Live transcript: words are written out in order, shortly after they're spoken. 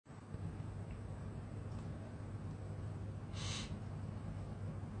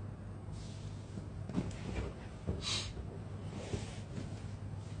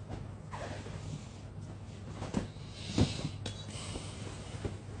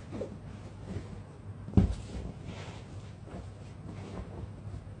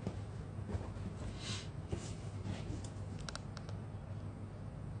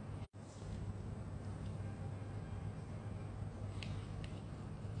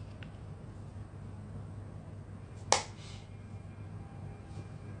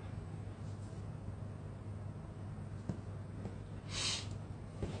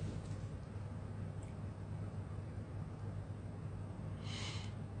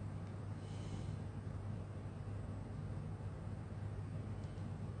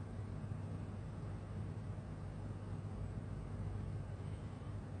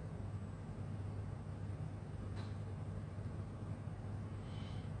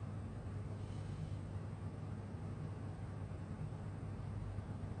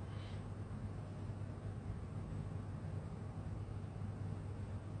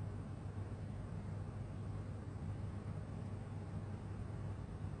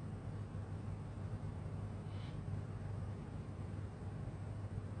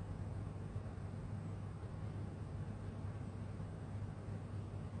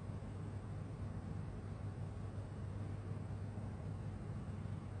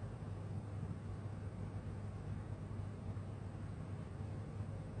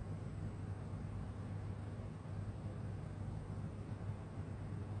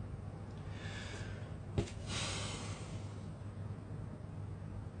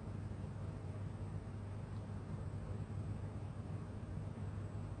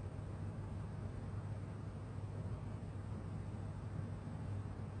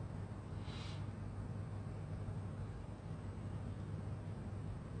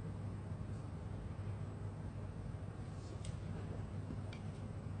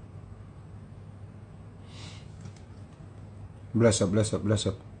Bless up, bless up, bless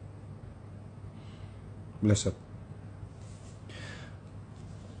up. Bless up.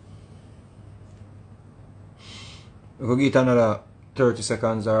 We could get another 30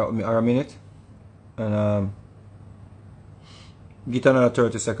 seconds or a minute. And get another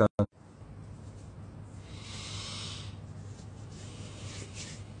 30 seconds.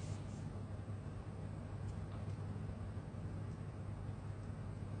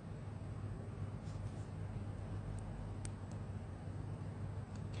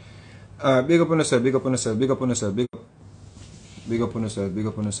 Alright, big up on yourself, big up on yourself, big up on yourself, big up on yourself, big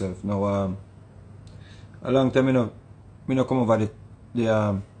up on yourself. Now, a long time me no come over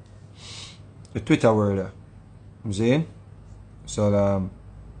the Twitter world. I'm saying? So,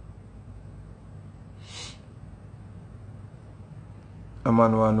 a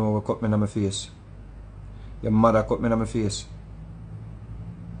man want to know what cut me in my face. Your mother cut me in my face.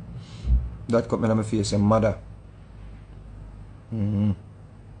 That cut me in my face, your mother.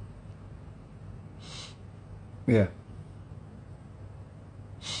 Yeah.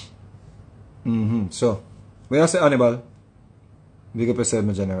 So, when I say Hannibal, big up yourself,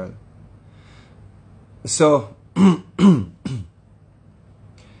 my general. So,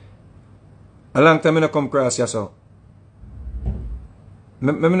 a long time I come across you, so.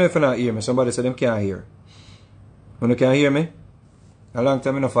 Let me know if you not hear me. Somebody said them can't hear. When you can't hear me, a long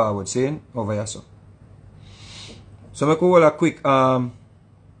time I forward, saying over here, so. So, I go all a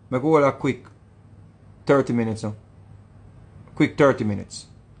quick, 30 minutes now. Quick 30 minutes.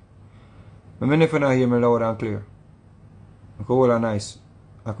 Let me know if you not hear me loud and clear. I go all a nice,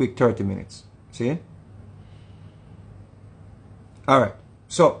 a quick 30 minutes. See? Alright,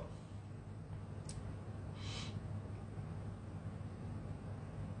 so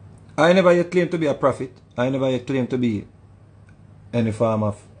I never yet claimed to be a prophet. I never yet claimed to be any form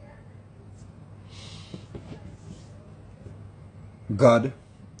of God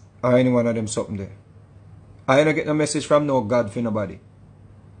or any one of them something there. I don't get no message from no God for nobody.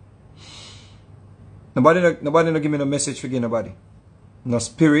 Nobody no give me no message for anybody. No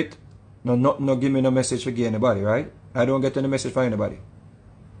spirit, no give me no message for anybody, right? I don't get any message from anybody.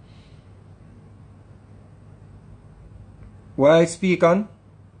 What I speak on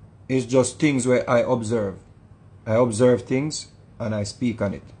is just things where I observe. I observe things and I speak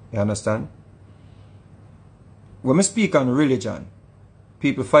on it. You understand? When I speak on religion,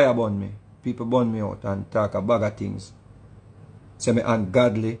 people fire burn me. People burn me out and talk a bag of things. Say me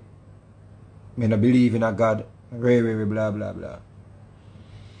ungodly. Me not believe in a God. Blah, blah, blah.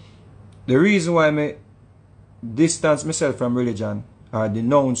 The reason why I distance myself from religion or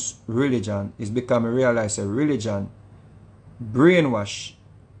denounce religion is because I realize that religion brainwash,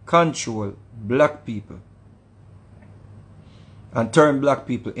 control black people and turn black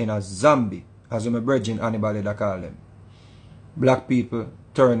people in a zombie, as my brethren anybody that call them. Black people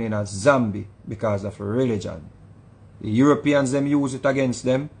turn in a zombie because of religion. The Europeans them use it against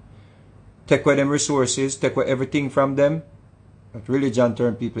them, take away them resources, take away everything from them. But religion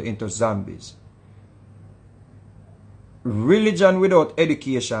turn people into zombies. Religion without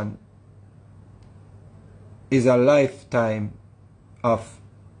education is a lifetime of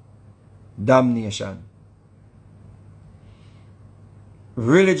damnation.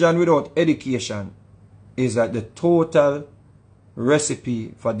 Religion without education is like the total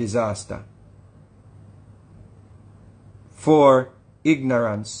recipe for disaster. For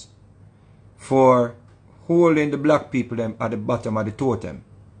ignorance, for holding the black people them at the bottom of the totem.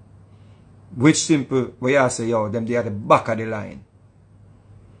 Which simple, where you say, yo, them they at the back of the line.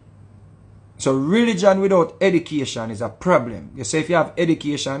 So religion without education is a problem. You say if you have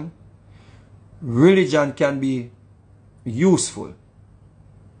education, religion can be useful.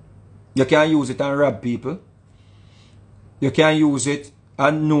 You can use it and rob people. You can use it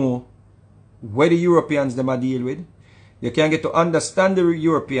and know where the Europeans them are deal with. You can get to understand the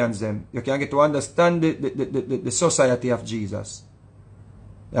Europeans them. You can get to understand the society of Jesus.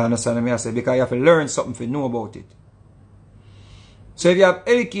 You understand what I say? Because you have to learn something to know about it. So if you have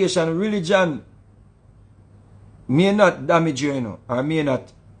education, religion may not damage you, you know, or may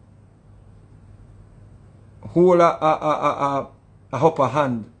not hold a upper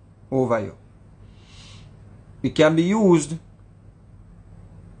hand over you. It can be used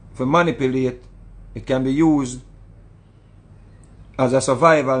to manipulate. It can be used as a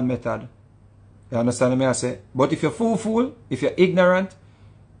survival method. You understand what I say? But if you're fool, if you're ignorant,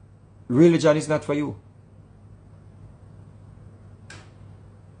 religion is not for you.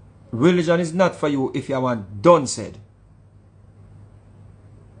 Religion is not for you if you want done said.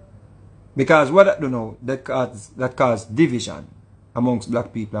 Because what I don't know, that cause division amongst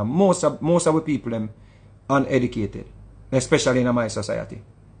black people. And most of the people them uneducated. especially in my society.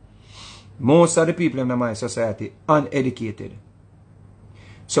 Most of the people in my society uneducated.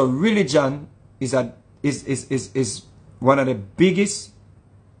 So religion is one of the biggest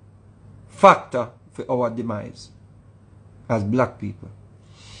factor for our demise as black people.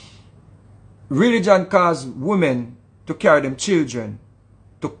 Religion causes women to carry them children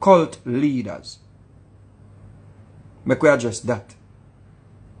to cult leaders. Make we address that.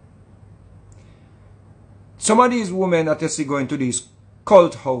 Some of these women that you see going to these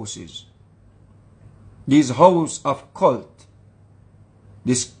cult houses, these houses of cult,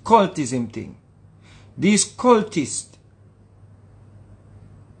 this cultism thing, these cultists,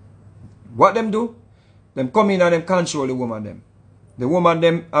 what them do? Them come in and them control the woman them. The woman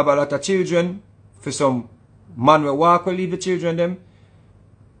them have a lot of children. For some man will walk will leave the children them.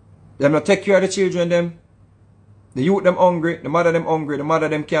 Them not take care of the children them. The youth them hungry, the mother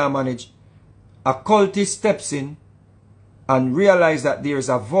them can't manage. A cultist steps in and realize that there is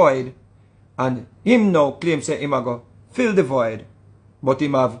a void, and him now claims that him a go fill the void, but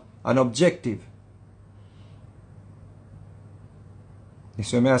him have an objective. You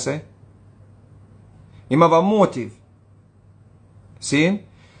see what I say? Him have a motive. See?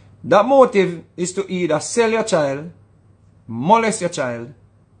 That motive is to either sell your child, molest your child,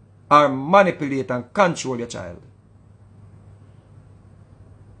 or manipulate and control your child.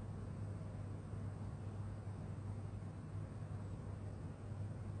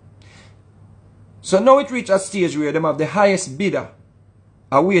 So now it reaches a stage where them have the highest bidder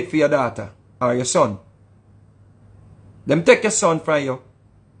and wait for your daughter or your son. Them take your son from you.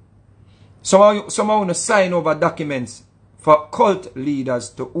 Somehow you sign over documents for cult leaders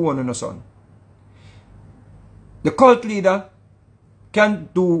to own your son. The cult leader can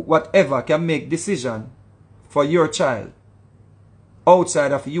do whatever, can make decision for your child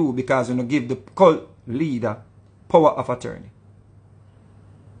outside of you, because you give the cult leader power of attorney.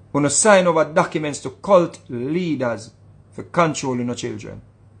 When you sign over documents to cult leaders for controlling your children.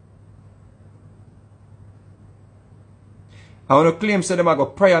 And when you claim say them a go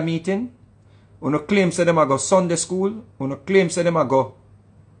prayer meeting, when you claim say them a go Sunday school, when you claim say them a go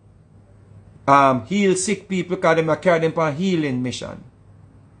heal sick people, because them a carry them for a healing mission.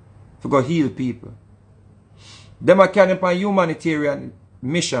 To go heal people. Them a carry them for a humanitarian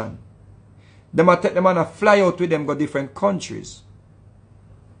mission. Them a take them and a fly out with them go different countries.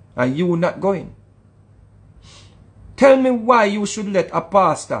 And you not going. Tell me why you should let a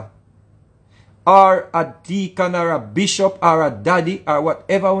pastor or a deacon or a bishop or a daddy or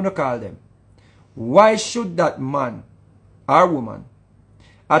whatever you want to call them, why should that man or woman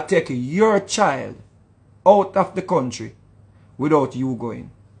take your child out of the country without you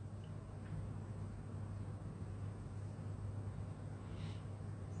going?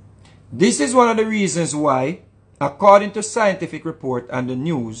 This is one of the reasons why, according to scientific report and the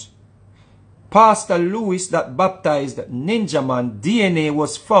news, Pastor Lewis that baptized Ninjaman DNA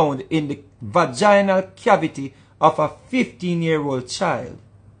was found in the vaginal cavity of a 15-year-old child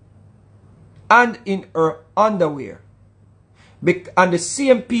and in her underwear. And the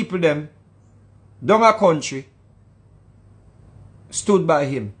same people them down a country stood by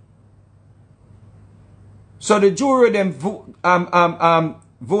him. So the jury them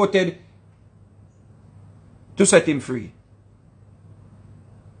voted to set him free.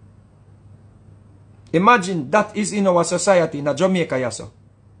 Imagine that is in our society in Jamaica, yes.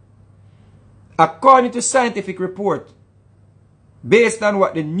 According to scientific report, based on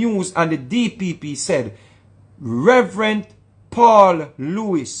what the news and the DPP said, Reverend Paul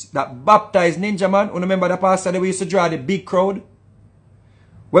Lewis that baptized Ninjaman, you remember the pastor that we used to draw the big crowd?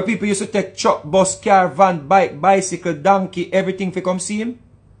 Where people used to take truck, bus, car, van, bike, bicycle, donkey, everything to come see him?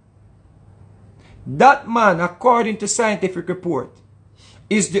 That man, according to scientific report,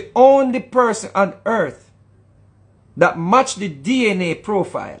 is the only person on earth that matched the DNA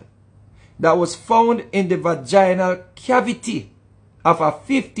profile that was found in the vaginal cavity of a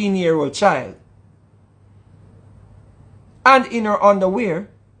 15-year-old child and in her underwear.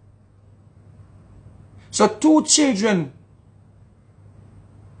 So 2 children,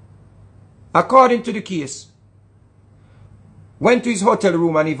 according to the case, went to his hotel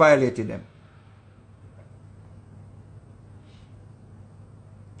room and he violated them.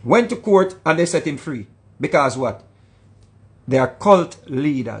 Went to court and they set him free. Because what? They are cult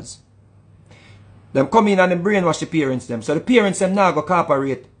leaders. Them come in and them brainwash the parents them. So the parents them now go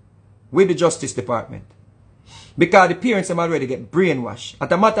cooperate with the Justice Department. Because the parents them already get brainwashed.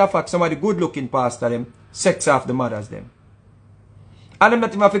 As a matter of fact, some of the good looking pastor them sex off the mothers them. And them not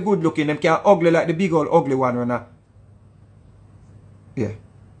even have a good looking, them can ugly like the big old ugly one or not. Yeah.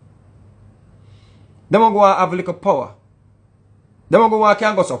 Them will go and have a little power. Them go walk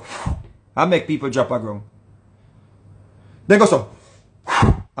and go so and make people drop a ground. They go so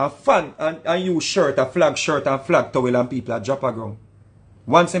and fan and use shirt, a flag shirt and flag towel and people at drop a ground.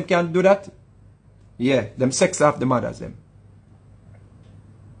 Once them can do that, yeah, them sex off the mothers them.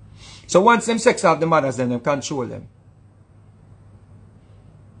 So once them sex off the mothers them control them.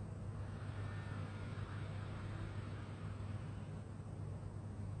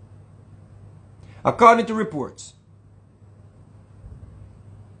 According to reports,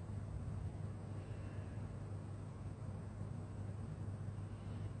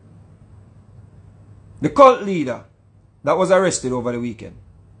 the cult leader that was arrested over the weekend,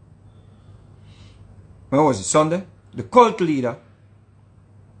 when was it, Sunday? The cult leader,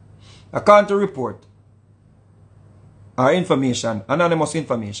 according to report, or information, anonymous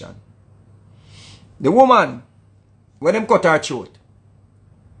information, the woman, when them cut her throat,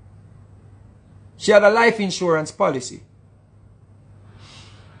 she had a life insurance policy.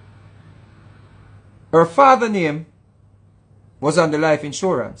 Her father's name was on the life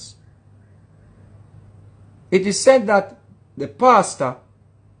insurance. It is said that the pastor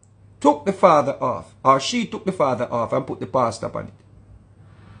took the father off, or she took the father off and put the pastor upon it.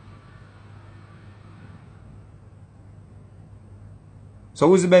 So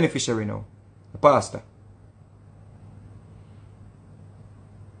who's the beneficiary now? The pastor.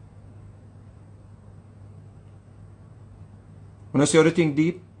 When you see how the thing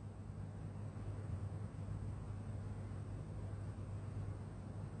deep?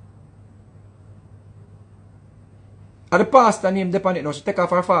 And the pastor named upon it now, she take off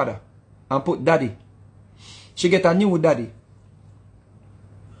her father and put daddy. She get a new daddy.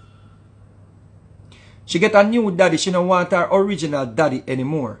 She get a new daddy. She don't want her original daddy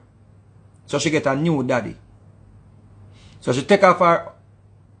anymore. So she get a new daddy. So she take off her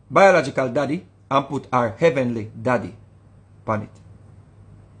biological daddy and put her heavenly daddy upon it.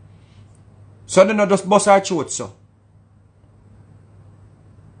 So they not just bust her throat so.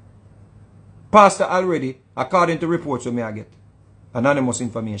 Pastor already, according to reports we may I get, anonymous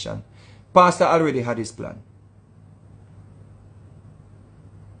information, pastor already had his plan.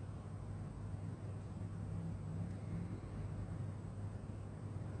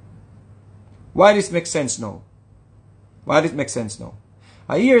 Why this makes sense now? Why this makes sense now?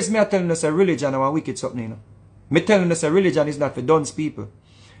 I hears me telling us a religion and a wicked something, you know. Me telling us a religion is not for dunce people.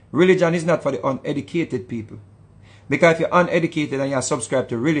 Religion is not for the uneducated people. Because if you're uneducated and you subscribe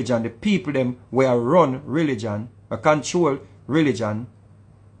to religion, the people them where run religion, or control religion,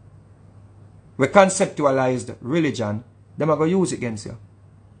 we conceptualized religion, them are going to use it against you.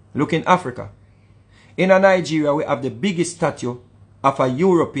 Look in Africa. In Nigeria, we have the biggest statue of a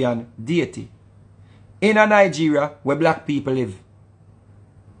European deity. In Nigeria, where black people live.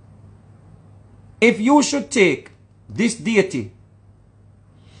 If you should take this deity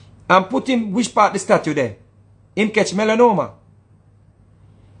and put him, which part of the statue there? Him catch melanoma.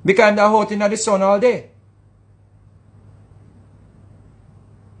 Because they're out in the sun all day.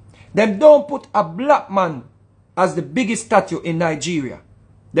 Them don't put a black man as the biggest statue in Nigeria.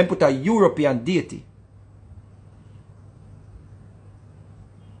 Them put a European deity.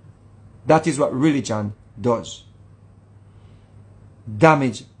 That is what religion does.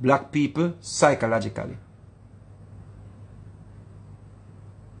 Damage black people psychologically.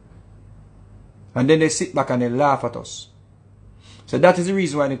 And then they sit back and they laugh at us. So that is the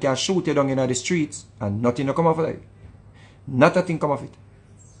reason why they can shoot you down in the streets and nothing will come off of it. Not a thing come off it.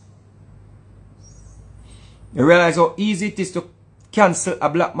 You realize how easy it is to cancel a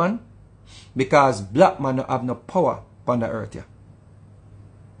black man? Because black man don't have no power upon the earth here.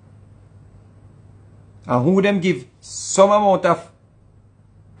 And who them give some amount of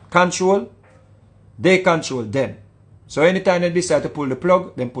control, they control them. So anytime they decide to pull the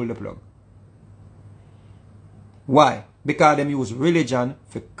plug, then pull the plug. Why? Because them use religion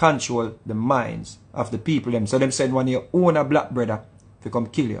to control the minds of the people them. So them send one of your own a black brother to come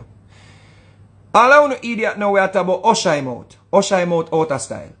kill you. All I want to idiot now we are talking about usher him out. Usher him out of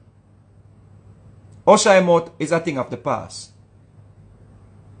style. Usher him out is a thing of the past.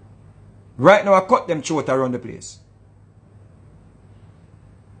 Right now I cut them throat around the place.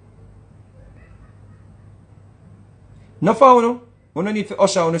 No for you don't need to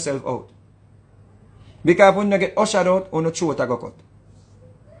usher yourself out. Because when you get ushered out, you no throat go cut.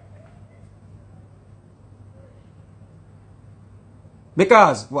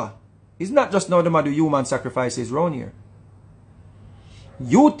 Because what? It's not just now them do human sacrifices around here.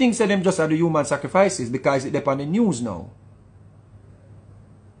 You think that them just do human sacrifices because it's on the news now.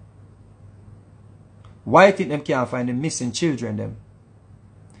 Why think them can't find the missing children them?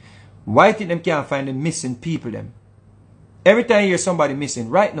 Why think them can't find the missing people them? Every time you hear somebody missing,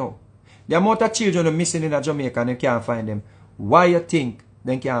 right now, the amount of children are missing in Jamaica and they can't find them. Why you think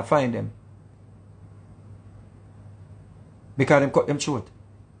they can't find them? Because they cut them short.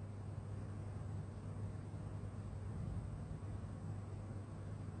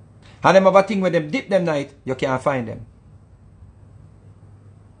 And them have a thing where them dip them night, you can't find them.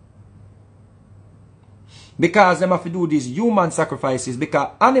 Because them have to do these human sacrifices,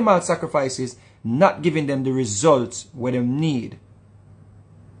 because animal sacrifices not giving them the results where them need.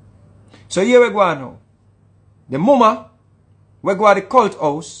 So here we go now. The mama, we go to the cult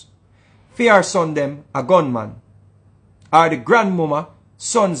house, for her son them a gunman. Or the grandmama,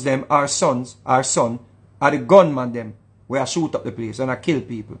 sons them, our son, are the gunman them, where I shoot up the place and I kill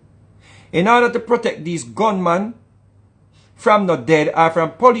people. In order to protect these gunmen from not dead or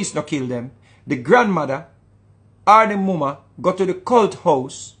from police not kill them, the grandmother or the mama go to the cult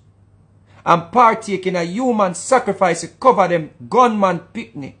house and partake in a human sacrifice to cover them gunman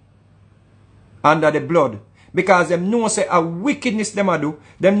picnic under the blood. Because them know say a wickedness them a do,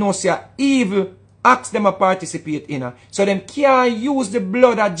 them know say a evil acts them a participate in her. So them can't use the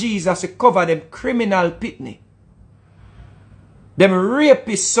blood of Jesus to cover them criminal picnic. Them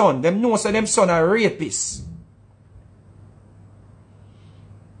rapist son, them know say them son are rapists.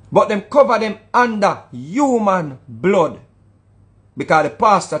 But them cover them under human blood. Because the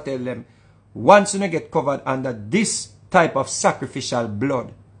pastor tell them, once you get covered under this type of sacrificial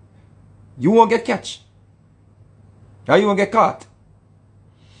blood, you won't get catch. Or you won't get caught.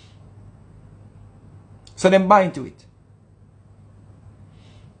 So them buy into it.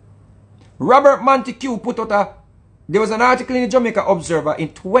 Robert Montague put out there was an article in the Jamaica Observer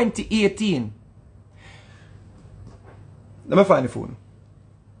in 2018. Let me find the phone.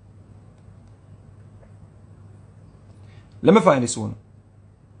 Let me find this one.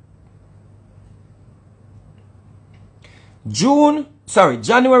 January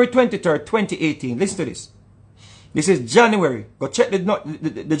 23rd, 2018. Listen to this. This is January. Go check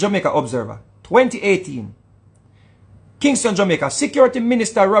the Jamaica Observer. 2018. Kingston, Jamaica. Security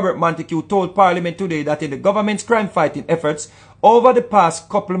Minister Robert Montague told Parliament today that in the government's crime-fighting efforts over the past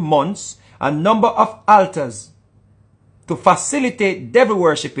couple of months, a number of altars to facilitate devil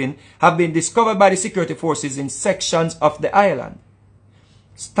worshipping have been discovered by the security forces in sections of the island.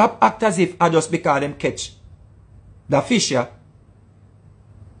 Stop act as if I just because them catch the fish here.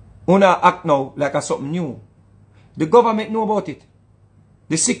 Una act now like a something new. The government know about it.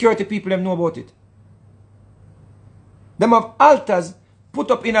 The security people them know about it. Them have altars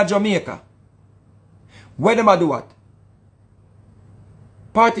put up in a Jamaica. Where them a do what?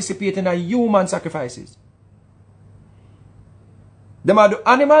 Participate in a human sacrifices. Them a do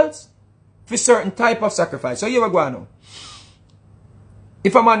animals for certain type of sacrifice. So here we go now.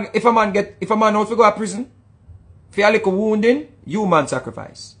 If a man out to go to prison, for a little wounding, human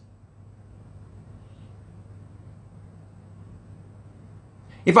sacrifice.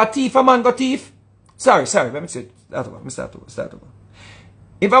 If a man got thief, sorry, let me say that over. Start over.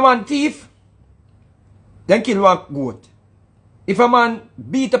 If a man thief, then kill one goat. If a man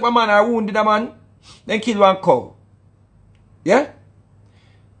beat up a man or wounded a man, then kill one cow. Yeah?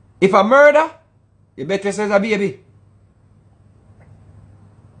 If a murder, you better say a baby.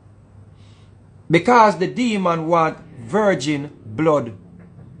 Because the demon want virgin blood.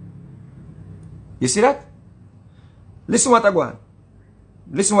 You see that? Listen what I go on.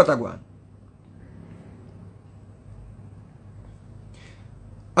 Listen what I go on.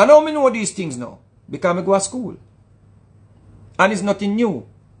 I know me know these things now. Because I go to school. And it's nothing new.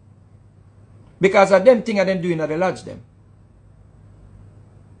 Because of them things I them doing at the lodge them.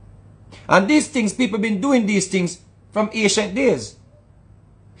 And these things, people been doing these things from ancient days.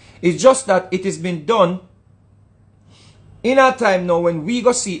 It's just that it has been done in our time now. When we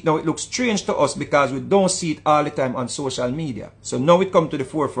go see it now, it looks strange to us because we don't see it all the time on social media. So now it come to the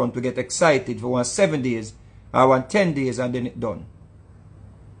forefront, we get excited for 7 days or 10 days and then it done.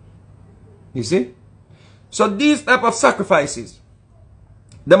 You see? So these type of sacrifices,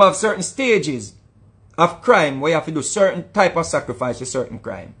 them have certain stages of crime where you have to do certain type of sacrifice for certain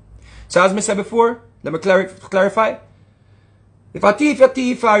crime. So as I said before, let me clarify. If a thief, you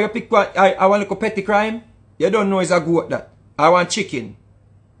thief, or you pick one, I want to go petty crime, you don't know it's a goat that. I want chicken.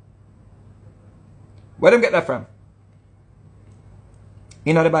 Where them get that from?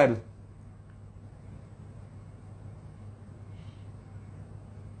 In the Bible.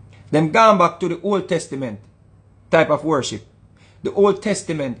 Them gone back to the Old Testament type of worship. The Old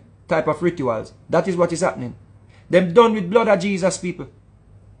Testament type of rituals. That is what is happening. Them done with blood of Jesus, people.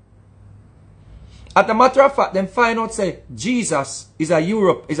 As a matter of fact, them find out say Jesus is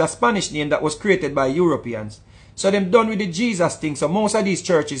a Spanish name that was created by Europeans. So them done with the Jesus thing. So most of these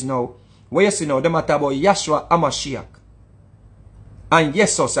churches now, where you see now, them are talk about Yeshua Hamashiach. And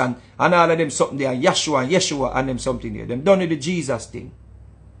Jesus and all of them something there. Yeshua and them something there. Them done with the Jesus thing.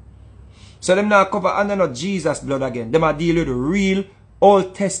 So them now cover under no Jesus blood again. Them are deal with the real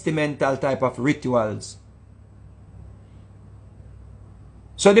Old Testamental type of rituals.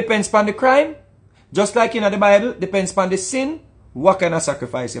 So it depends upon the crime. Just like in the Bible, depends upon the sin. What kind of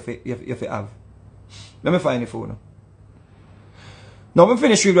sacrifice if you have. Let me find the phone now. Now we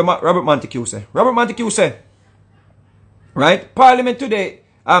finish with Robert Montague say. Robert Montague say, right? Parliament today,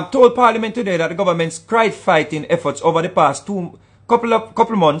 told Parliament today that the government's crime fighting efforts over the past couple of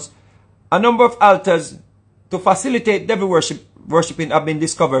months, a number of altars to facilitate devil worshipping have been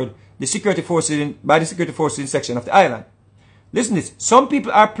discovered by the security forces in section of the island. Listen to this. Some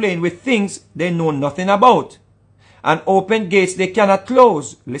people are playing with things they know nothing about and open gates they cannot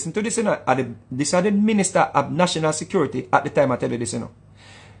close. Listen to this. This is the Minister of National Security at the time I tell you this.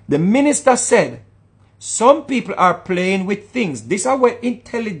 The minister said, some people are playing with things. This is what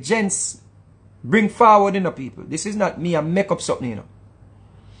intelligence bring forward in the people. This is not me, I make up something,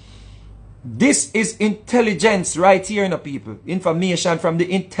 This is intelligence right here in the people. Information from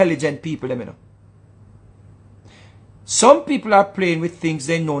the intelligent people, Some people are playing with things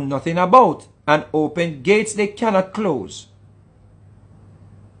they know nothing about and open gates they cannot close.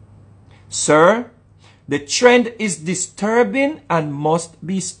 Sir, the trend is disturbing and must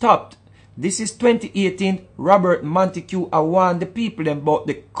be stopped. This is 2018 Robert Montague warned the people about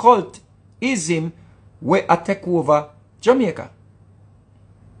the cultism where I take over Jamaica.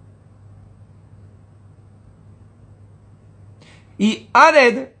 He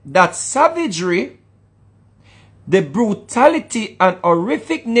added that savagery, the brutality and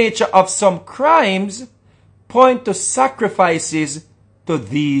horrific nature of some crimes point to sacrifices to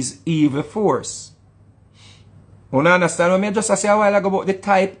these evil forces. You understand what I just said a while ago about the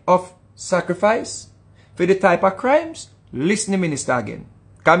type of sacrifice for the type of crimes? Listen to minister again.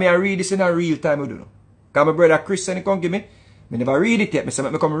 Come here read this in a real time. Come my brother Christian he come give me. I never read it yet. I say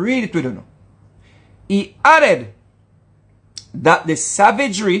me come read it with you. He added that the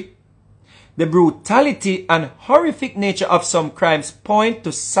savagery, the brutality and horrific nature of some crimes point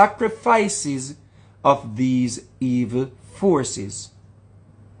to sacrifices of these evil forces.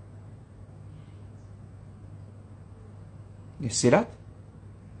 You see that?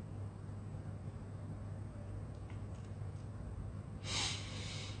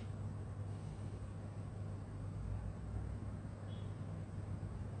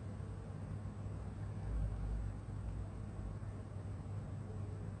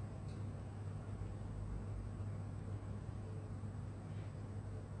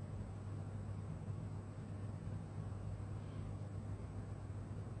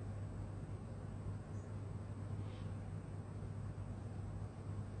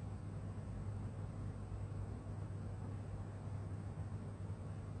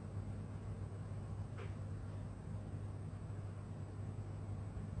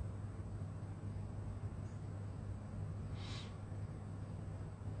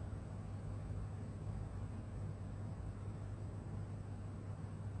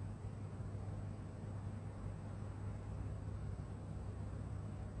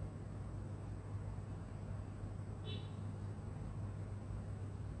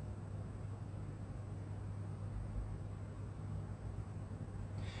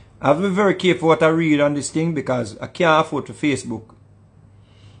 I have to be very careful what I read on this thing because I can't afford to Facebook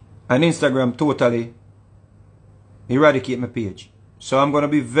and Instagram totally eradicate my page. So I'm going to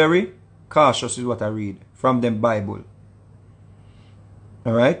be very cautious with what I read from them Bible.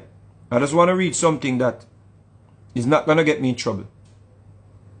 Alright? I just want to read something that is not going to get me in trouble.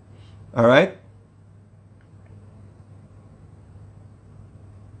 Alright?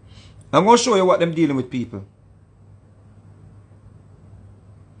 I'm going to show you what them dealing with people.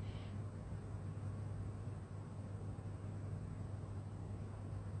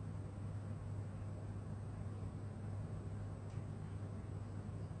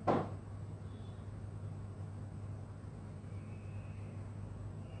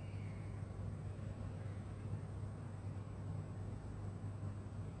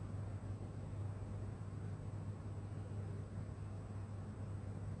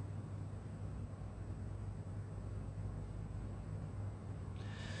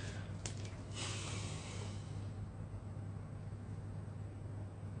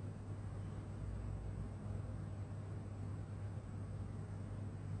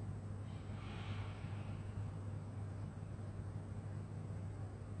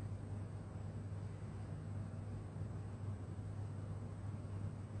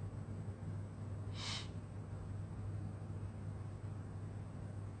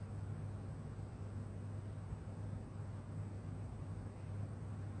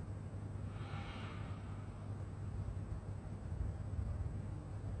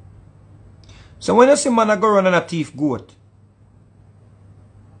 So when you see man a go run and a thief goat,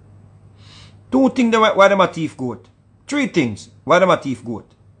 two things why them a thief goat. Three things why them a thief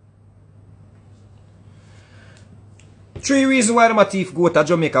goat. Three reasons why them a thief goat at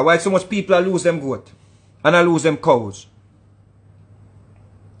Jamaica. Why so much people are lose them goat and I lose them cows.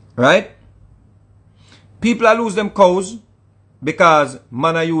 Right? People are lose them cows because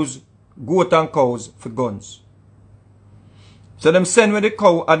man a use goat and cows for guns. So them send with the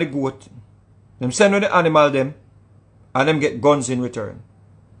cow and the goat. Them send with the animal them and them get guns in return.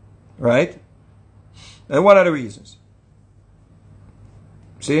 Right? And one of the reasons.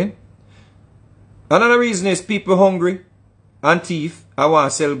 See? Another reason is people hungry and thief and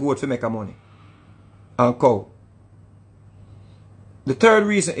want to sell goat to make a money. And cow. The third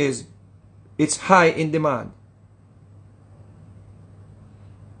reason is it's high in demand.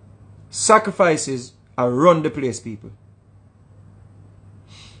 Sacrifices are run the place, people.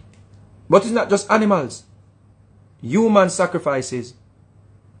 But it's not just animals. Human sacrifices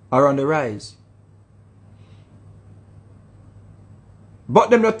are on the rise. But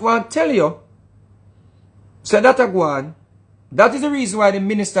them not want to tell you. So that a go on. That is the reason why the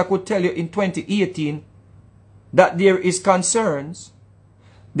minister could tell you in 2018 that there is concerns.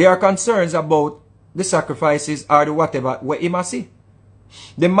 There are concerns about the sacrifices or the whatever where he must see.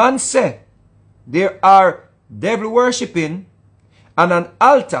 The man said there are devil worshipping and an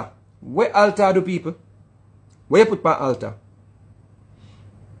altar. Where altar do people? Where you put my altar?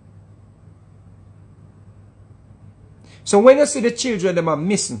 So when you see the children, them are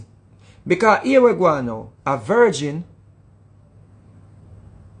missing. Because here we go on now. A virgin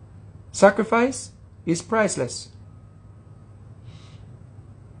sacrifice is priceless.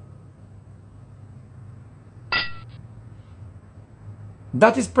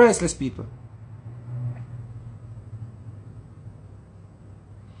 That is priceless, people.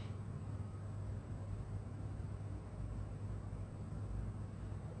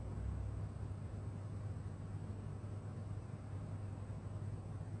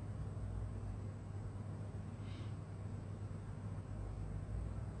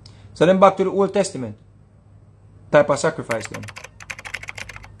 So then back to the Old Testament. Type of sacrifice then.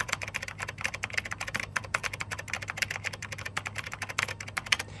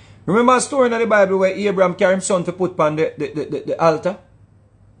 Remember a story in the Bible where Abraham carried his son to put on the altar?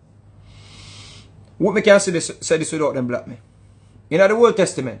 What me can say this without them block me. In the Old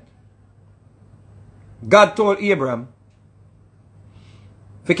Testament, God told Abraham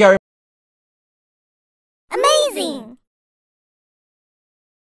to carry